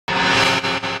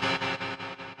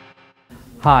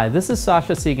Hi, this is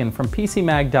Sasha Segan from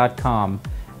PCMag.com,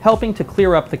 helping to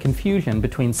clear up the confusion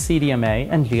between CDMA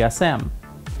and GSM.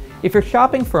 If you're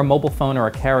shopping for a mobile phone or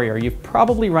a carrier, you've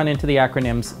probably run into the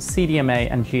acronyms CDMA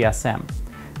and GSM.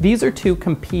 These are two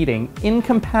competing,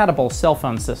 incompatible cell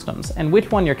phone systems, and which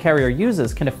one your carrier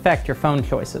uses can affect your phone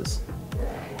choices.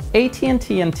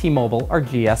 AT&T and T-Mobile are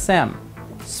GSM.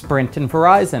 Sprint and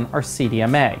Verizon are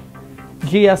CDMA.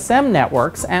 GSM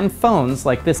networks and phones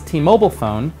like this T-Mobile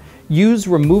phone use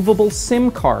removable SIM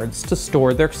cards to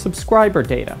store their subscriber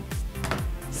data.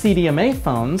 CDMA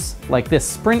phones, like this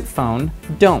Sprint phone,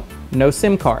 don't. No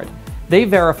SIM card. They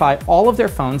verify all of their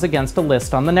phones against a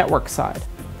list on the network side.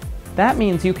 That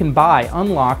means you can buy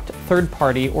unlocked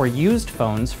third-party or used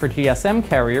phones for GSM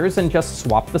carriers and just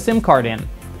swap the SIM card in.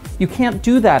 You can't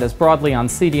do that as broadly on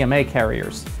CDMA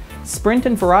carriers. Sprint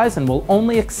and Verizon will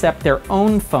only accept their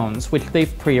own phones, which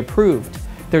they've pre-approved.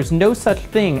 There's no such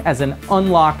thing as an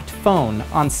unlocked phone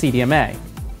on CDMA.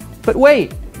 But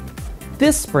wait!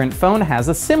 This Sprint phone has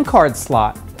a SIM card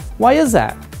slot. Why is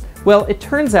that? Well, it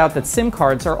turns out that SIM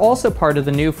cards are also part of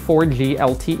the new 4G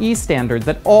LTE standard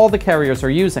that all the carriers are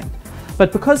using.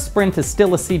 But because Sprint is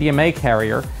still a CDMA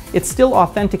carrier, it's still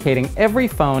authenticating every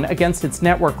phone against its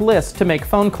network list to make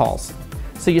phone calls.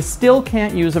 So you still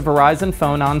can't use a Verizon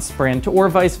phone on Sprint or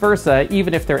vice versa,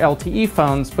 even if they're LTE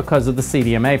phones, because of the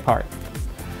CDMA part.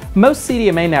 Most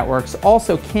CDMA networks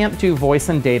also can't do voice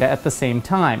and data at the same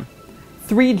time.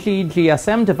 3G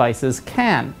GSM devices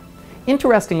can.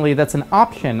 Interestingly, that's an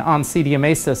option on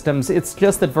CDMA systems, it's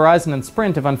just that Verizon and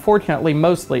Sprint have unfortunately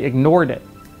mostly ignored it.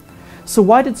 So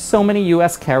why did so many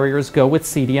US carriers go with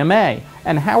CDMA?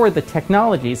 And how are the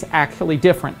technologies actually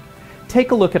different?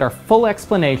 Take a look at our full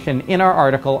explanation in our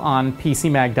article on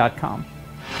PCMag.com.